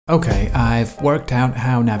Okay, I've worked out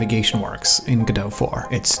how navigation works in Godot 4.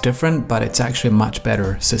 It's different, but it's actually a much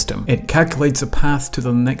better system. It calculates a path to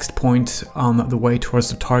the next point on the way towards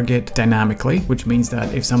the target dynamically, which means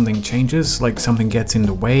that if something changes, like something gets in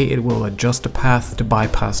the way, it will adjust the path to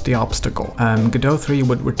bypass the obstacle. Godot 3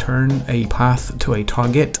 would return a path to a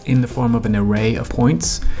target in the form of an array of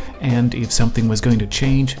points, and if something was going to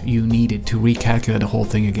change, you needed to recalculate the whole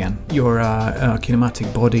thing again. Your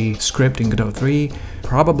kinematic body script in Godot 3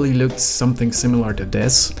 probably looked something similar to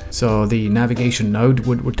this. So the navigation node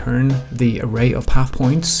would return the array of path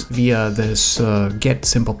points via this get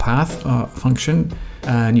simple path function,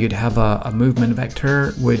 and you'd have a movement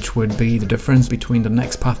vector which would be the difference between the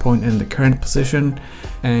next path point and the current position,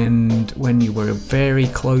 and when you were very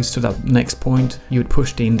close to that next point, you would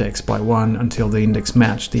push the index by 1 until the index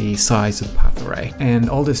matched the size of the path array. And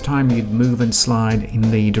all this time you'd move and slide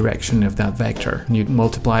in the direction of that vector. You'd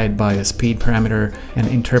multiply it by a speed parameter and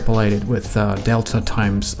interpolate it with delta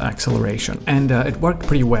times acceleration. And it worked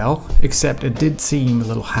pretty well, except it did seem a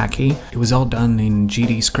little hacky. It was all done in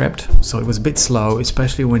GD script, so it was a bit slow,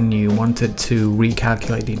 especially when you wanted to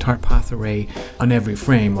recalculate the entire path array on every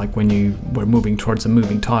frame, like when you were moving towards a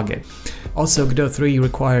moving target. Also, Godot 3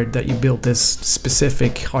 required that you build this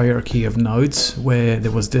specific hierarchy of nodes where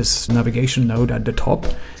there was this navigation node at the top,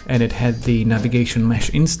 and it had the navigation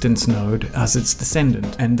mesh instance node as its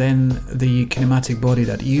descendant, and then the kinematic body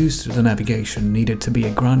that used the navigation needed to be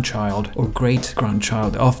a grandchild or great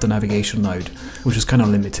grandchild of the navigation node, which is kind of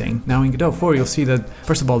limiting. Now in Godot 4 you'll see that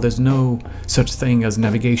first of all there's no such thing as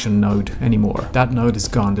navigation node anymore. That node is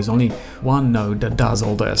gone. There's only one node that does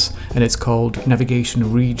all this, and it's called navigation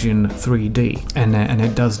region 3D, and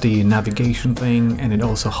it does the navigation thing, and it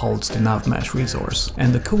also holds the nav mesh resource.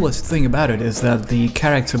 And the coolest thing about it is that the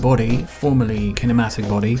character body, formerly kinematic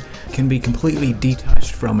body, can be completely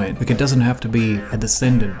detached from it. Like, it doesn't have to be a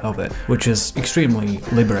descendant of it, which is extremely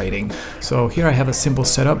liberating. So here I have a simple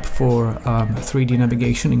setup for 3D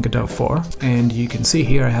navigation in Godot 4, and you can see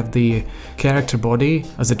here I have the character body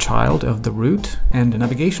as a child of the root, and the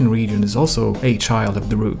navigation region is also a child of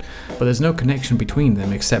the root, but there's no connection between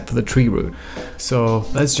them except for the tree root. So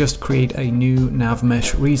let's just create a new nav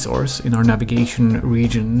mesh resource in our navigation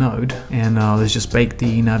region node, and let's just bake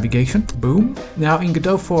the navigation. Boom. Now in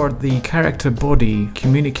Godot 4 the character body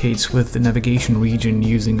communicates with the navigation region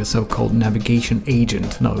using a so-called navigation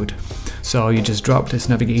agent node. So you just drop this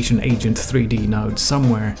navigation agent 3D node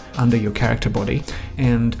somewhere under your character body,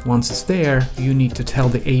 and once it's there you need to tell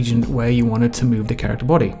the agent where you want it to move the character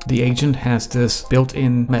body. The agent has this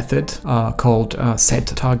built-in method called set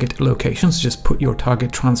target locations. Just put your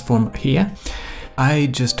target transform here. I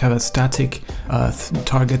just have a static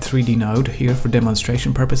target 3D node here for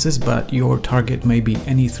demonstration purposes, but your target may be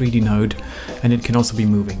any 3D node, and it can also be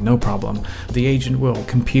moving, no problem. The agent will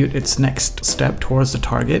compute its next step towards the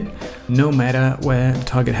target, no matter where the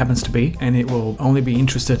target happens to be, and it will only be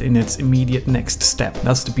interested in its immediate next step.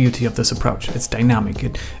 That's the beauty of this approach. It's dynamic.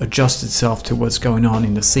 It adjusts itself to what's going on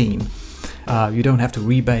in the scene. You don't have to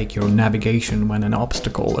rebake your navigation when an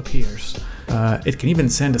obstacle appears. It can even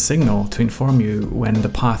send a signal to inform you when the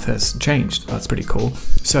path has changed. That's pretty cool.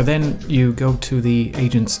 So then you go to the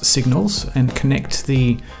agent's signals and connect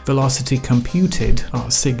the velocity computed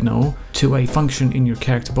signal to a function in your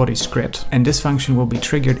character body script. And this function will be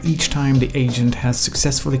triggered each time the agent has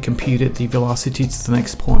successfully computed the velocity to the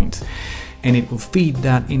next point. And it will feed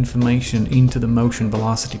that information into the motion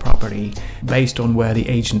velocity property based on where the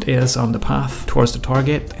agent is on the path towards the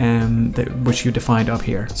target, and which you defined up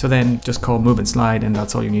here. So then just call move and slide, and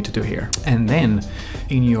that's all you need to do here. And then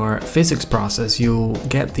in your physics process you'll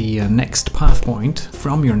get the next path point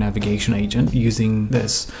from your navigation agent using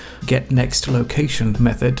this get next location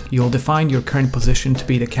method. You'll define your current position to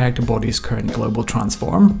be the character body's current global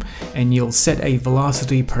transform, and you'll set a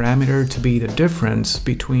velocity parameter to be the difference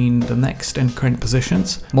between the next and current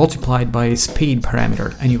positions multiplied by a speed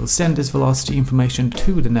parameter, and you will send this velocity information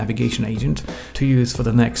to the navigation agent to use for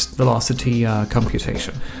the next velocity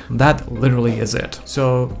computation. That literally is it.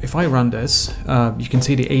 So if I run this, you can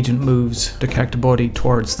see the agent moves the character body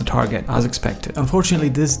towards the target as expected. Unfortunately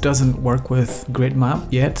this doesn't work with grid map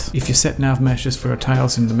yet. If you set nav meshes for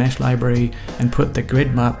tiles in the mesh library and put the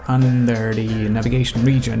grid map under the navigation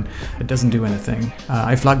region, it doesn't do anything.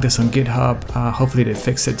 I flagged this on GitHub. Hopefully they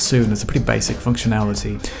fix it soon. It's a pretty basic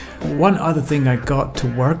functionality. One other thing I got to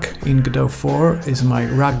work in Godot 4 is my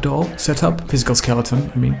Ragdoll setup, physical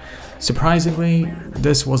skeleton, I mean. Surprisingly,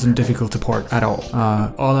 this wasn't difficult to port at all.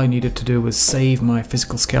 All I needed to do was save my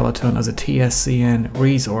physical skeleton as a TSCN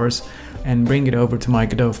resource, and bring it over to my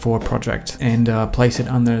Godot 4 project and place it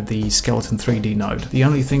under the skeleton 3D node. The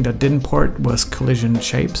only thing that didn't port was collision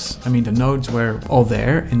shapes. I mean, the nodes were all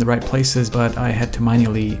there in the right places, but I had to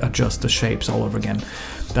manually adjust the shapes all over again.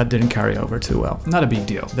 That didn't carry over too well. Not a big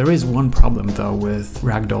deal. There is one problem though with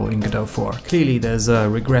Ragdoll in Godot 4. Clearly there's a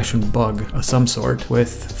regression bug of some sort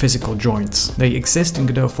with physical joints. They exist in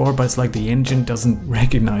Godot 4, but it's like the engine doesn't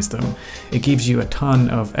recognize them. It gives you a ton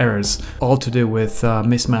of errors, all to do with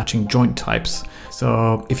mismatching joint types.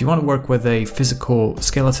 So if you want to work with a physical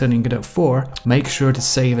skeleton in Godot 4, make sure to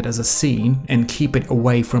save it as a scene and keep it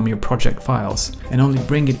away from your project files, and only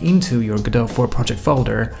bring it into your Godot 4 project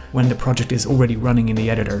folder when the project is already running in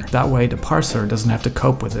the editor. That way the parser doesn't have to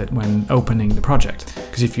cope with it when opening the project.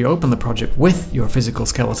 Because if you open the project with your physical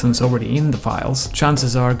skeletons already in the files,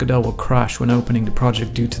 chances are Godot will crash when opening the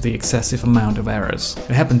project due to the excessive amount of errors.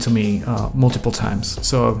 It happened to me multiple times.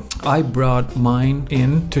 So I brought mine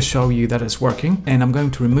in to show you that it's working, and I'm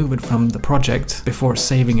going to remove it from the project before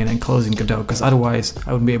saving it and closing Godot, because otherwise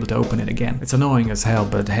I wouldn't be able to open it again. It's annoying as hell,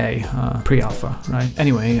 but hey, pre-alpha, right?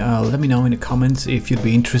 Anyway, let me know in the comments if you'd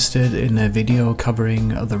be interested in a video covering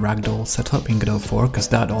the Ragdoll setup in Godot 4, because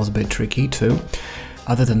that was a bit tricky too.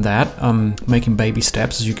 Other than that, I'm making baby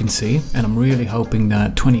steps, as you can see, and I'm really hoping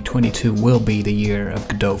that 2022 will be the year of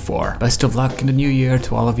Godot 4. Best of luck in the new year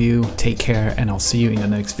to all of you, take care, and I'll see you in the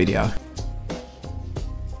next video.